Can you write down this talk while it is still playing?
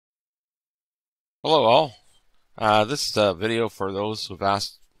Hello all. This is a video for those who've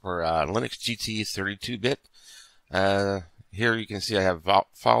asked for Linux GT 32-bit. Here you can see I have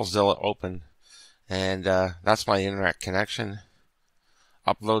FileZilla open, and that's my internet connection.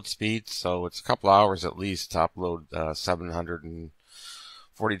 Upload speed, so it's a couple hours at least to upload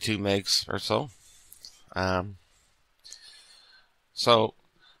 742 megs or so. So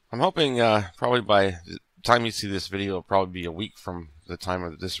I'm hoping probably by the time you see this video, it'll probably be a week from the time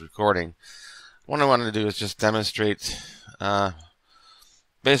of this recording. What I wanted to do is just demonstrate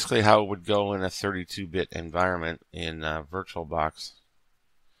basically how it would go in a 32-bit environment in VirtualBox.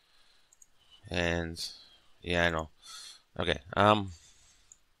 And yeah, I know. Okay.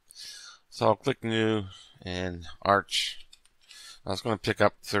 So I'll click New and Arch. I was going to pick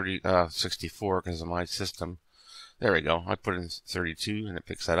up 64 because of my system. There we go. I put in 32 and it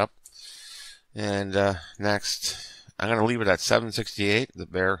picks that up. And next, I'm going to leave it at 768, the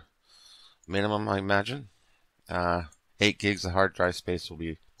bare minimum, I imagine. 8 gigs of hard drive space will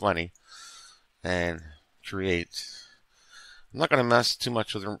be plenty. And create. I'm not going to mess too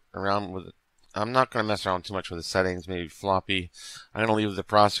much around with it. I'm not going to mess around too much with the settings. Maybe floppy. I'm going to leave the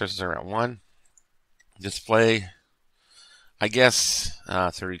processor at 1. Display, I guess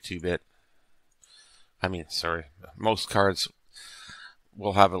 32-bit. I mean, sorry. Most cards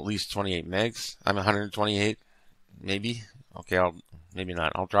will have at least 28 megs. I'm 128, maybe. Okay, maybe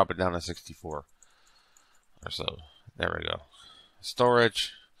not. I'll drop it down to 64 or so. There we go.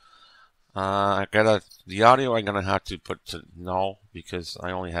 Storage. The audio I'm gonna have to put to null because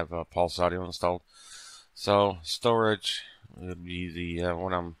I only have Pulse Audio installed. So storage would be the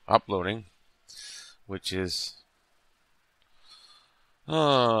one I'm uploading, which is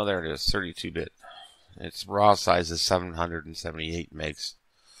there it is, 32-bit. Its raw size is 778 megs.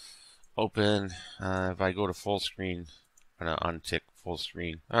 Open. If I go to full screen, I'm gonna untick full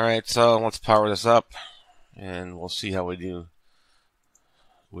screen. All right, so let's power this up, and we'll see how we do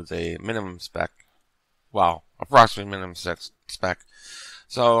with a minimum spec. Wow, approximately minimum spec.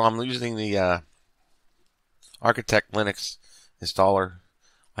 So I'm using the Architect Linux installer.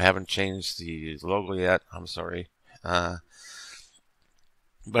 I haven't changed the logo yet. I'm sorry. But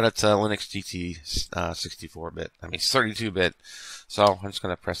it's a Linux GT 64-bit. I mean 32-bit. So I'm just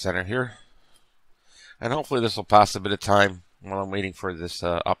going to press enter here. And hopefully this will pass a bit of time while I'm waiting for this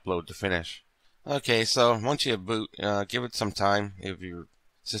upload to finish. Okay, so once you boot, give it some time. If your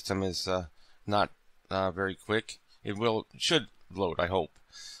system is not very quick, it should load, I hope.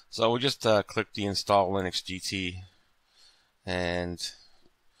 So we just click the install Linux GT and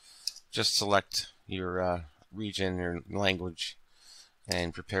just select your region, your language,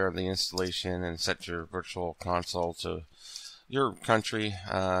 and prepare the installation and set your virtual console to your country.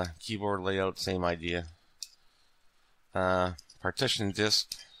 Keyboard layout, same idea. Partition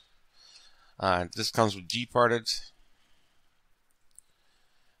disk. This comes with gparted.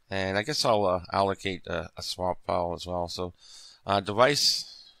 And I guess I'll allocate a swap file as well. So device,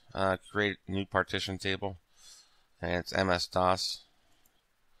 create a new partition table. And it's MS-DOS.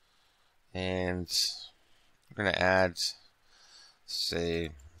 And we're going to add, say,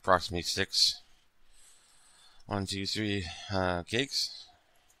 approximately 1, 2, 3 gigs.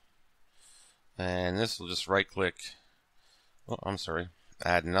 And this will just right click. Oh, I'm sorry.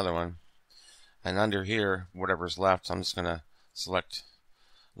 Add another one. And under here, whatever's left, I'm just going to select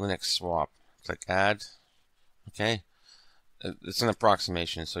Linux swap. Click add. Okay. It's an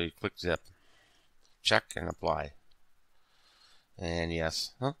approximation, so you click zip. Check and apply. And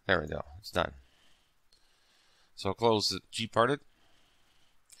yes. Oh, there we go. It's done. So close the gparted.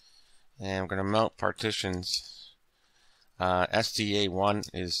 And I'm going to mount partitions. STA1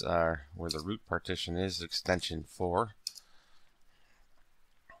 is where the root partition is, extension 4.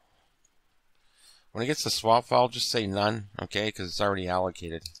 When it gets the swap file, just say none, okay, because it's already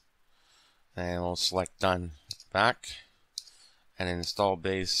allocated. And we'll select done back and install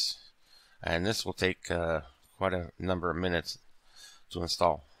base. And this will take quite a number of minutes to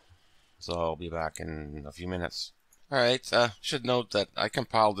install. So I'll be back in a few minutes. Alright, should note that I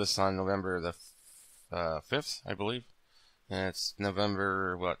compiled this on November the 5th, I believe. And it's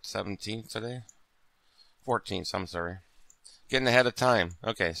November, 17th today? 14th, I'm sorry. Getting ahead of time.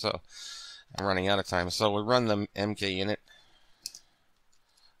 Okay, so I'm running out of time. So we run the mkinit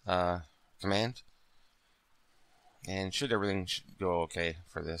command. And everything should go okay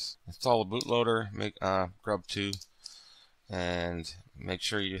for this. Install a bootloader, make grub2, and make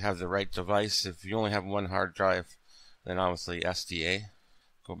sure you have the right device. If you only have one hard drive, then obviously SDA.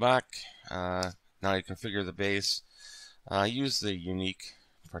 Go back. Now you configure the base. Use the unique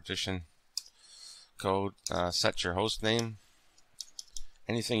partition code. Set your host name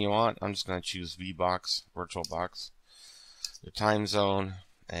anything you want. I'm just going to choose VBox, VirtualBox, your time zone,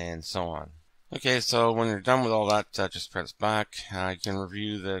 and so on. Okay, so when you're done with all that, just press back. You can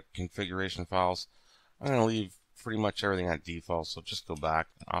review the configuration files. I'm going to leave pretty much everything at default, so just go back,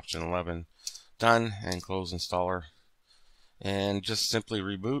 option 11, done, and close installer. And just simply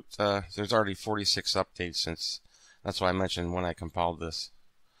reboot. There's already 46 updates since, that's why I mentioned when I compiled this.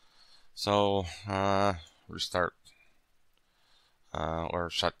 So restart or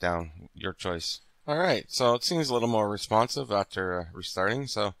shut down, your choice. Alright, so it seems a little more responsive after restarting,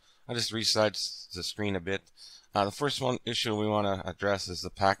 so I just resized the screen a bit. The first issue we want to address is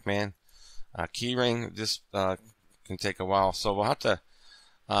the Pac-Man keyring. This can take a while, so we'll have to,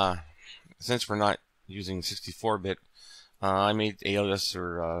 since we're not using 64-bit, I made alias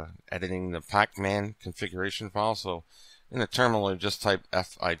or editing the Pac-Man configuration file. So in the terminal, I just type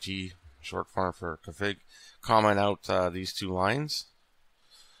FIG, short form for config, comment out these two lines,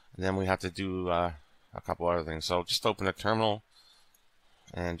 and then we have to do a couple other things. So just open the terminal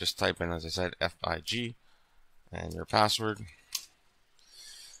and just type in, as I said, FIG and your password,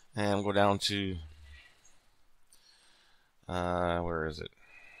 and go down to where is it?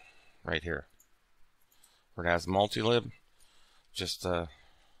 Right here, where it has multilib. Just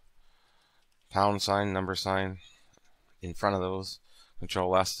pound sign, number sign in front of those.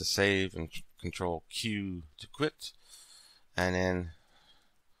 Control S to save and Control Q to quit, and then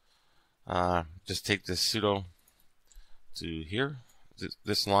just take this sudo to here.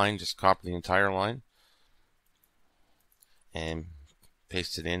 This line, just copy the entire line and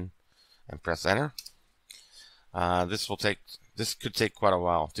paste it in and press enter. This could take quite a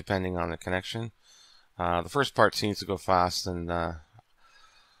while depending on the connection. The first part seems to go fast, and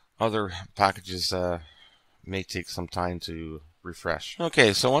other packages may take some time to refresh.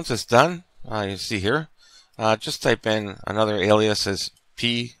 Okay, so once it's done, you see here, just type in another alias as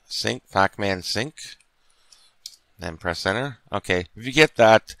psync, Pac-Man sync, and press enter. Okay, if you get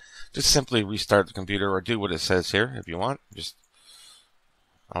that, just simply restart the computer or do what it says here if you want.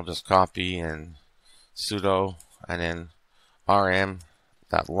 I'll just copy and sudo and then rm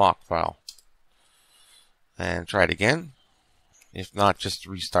that lock file and try it again. If not, just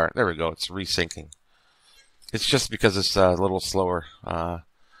restart. There we go, it's resyncing. It's just because it's a little slower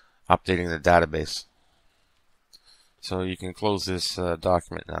updating the database. So you can close this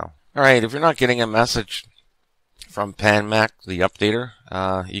document now. Alright, if you're not getting a message from PanMac, the updater,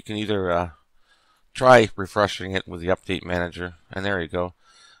 you can either try refreshing it with the update manager, and there you go.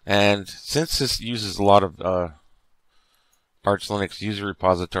 And since this uses a lot of Arch Linux user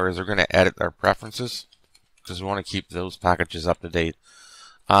repositories, they're going to edit their preferences because we want to keep those packages up to date.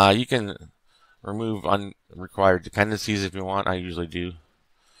 You can remove unrequired dependencies if you want. I usually do.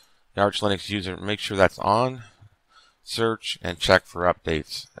 The Arch Linux user, make sure that's on, search, and check for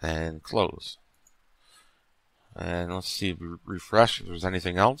updates, and close. And let's see if we refresh if there's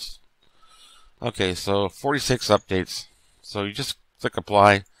anything else. Okay, so 46 updates. So you just click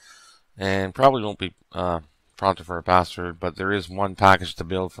apply, and probably won't be prompted for a password, but there is one package to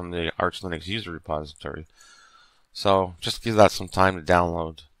build from the Arch Linux user repository. So just give that some time to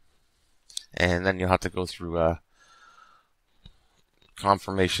download, and then you'll have to go through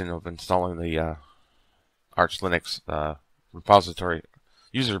confirmation of installing the Arch Linux repository,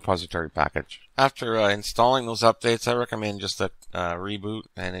 user repository package. After installing those updates, I recommend just a reboot,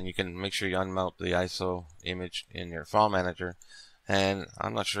 and then you can make sure you unmount the ISO image in your file manager. And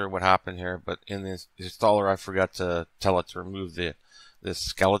I'm not sure what happened here, but in the installer I forgot to tell it to remove this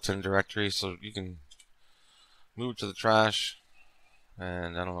skeleton directory, so you can move to the trash,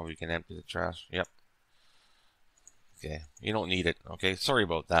 and I don't know if you can empty the trash. Yep. Okay, you don't need it. Okay, sorry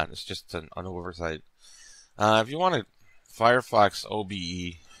about that. It's just an oversight. If you want a Firefox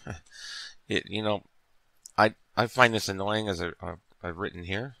OBE, I find this annoying, as I've written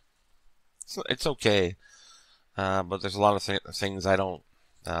here. So it's okay, but there's a lot of things I don't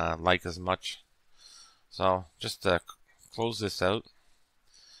like as much. So just close this out,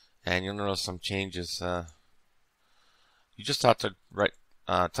 and you'll notice some changes. You just have to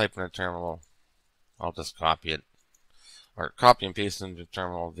type in a terminal. I'll just copy it, or copy and paste into the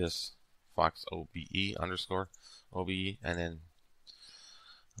terminal this Fox OBE underscore OBE, and then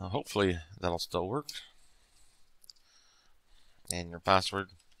hopefully that'll still work. And your password.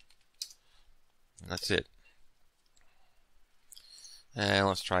 And that's it. And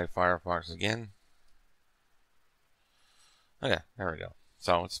let's try Firefox again. Okay, there we go.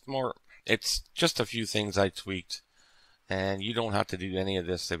 So it's just a few things I tweaked, and you don't have to do any of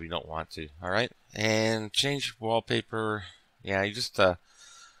this if you don't want to. All right, and change wallpaper. Yeah, you just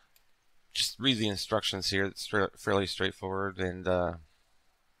read the instructions here. It's fairly straightforward, and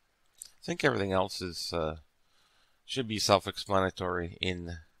think everything else is should be self-explanatory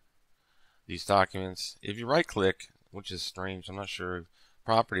in these documents. If you right-click, which is strange, I'm not sure,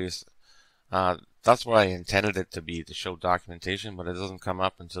 properties, that's what I intended it to be, to show documentation, but it doesn't come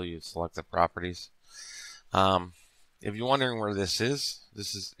up until you select the properties. If you're wondering where this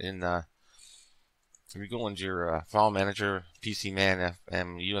is in, if you go into your file manager, PCMan,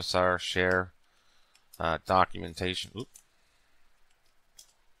 FM, USR, share, documentation,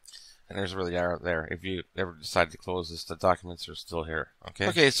 and there's where they are there. If you ever decide to close this, the documents are still here.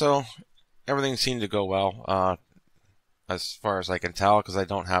 Okay, so everything seemed to go well as far as I can tell, because I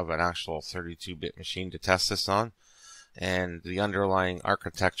don't have an actual 32-bit machine to test this on, and the underlying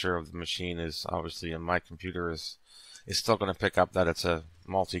architecture of the machine is obviously in my computer is still going to pick up that it's a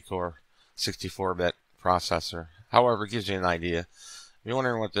multi-core 64-bit processor. However, it gives you an idea. If you're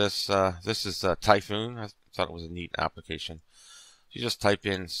wondering what this is Typhoon. I thought it was a neat application. You just type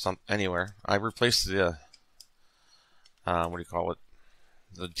in anywhere. I replaced the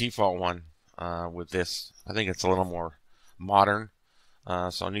the default one with this. I think it's a little more modern.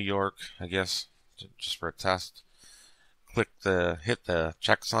 So New York, I guess, just for a test. Hit the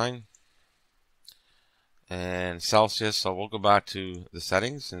check sign and Celsius. So we'll go back to the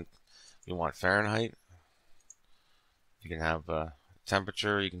settings, and you want Fahrenheit. You can have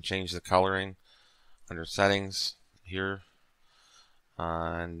temperature. You can change the coloring under settings here.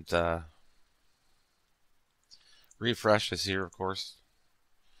 And refresh is here, of course,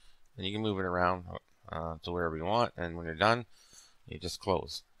 and you can move it around to wherever you want, and when you're done you just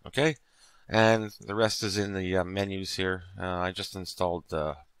close. Okay, and the rest is in the menus here. I just installed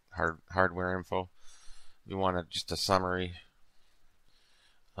the hardware info. If you want just a summary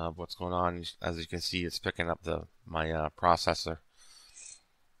of what's going on, as you can see, it's picking up my processor,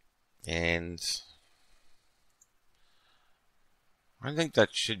 and I think that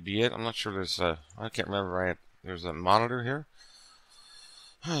should be it. I'm not sure there's a, I can't remember right. There's a monitor here.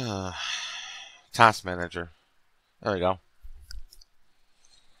 Task manager. There we go.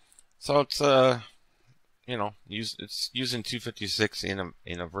 So it's you know, it's using 256 in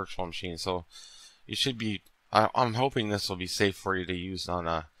a virtual machine. So you should be. I'm hoping this will be safe for you to use on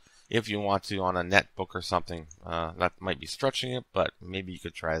a, if you want to, on a netbook or something. That might be stretching it, but maybe you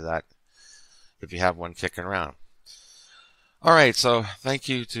could try that if you have one kicking around. Alright, so thank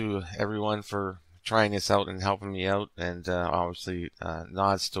you to everyone for trying this out and helping me out, and obviously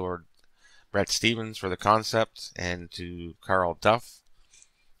nods toward Brett Stevens for the concept, and to Carl Duff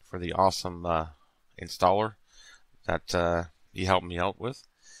for the awesome installer that he helped me out with.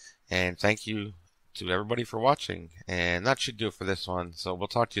 And thank you to everybody for watching, and that should do it for this one. So we'll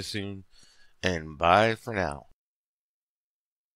talk to you soon, and bye for now.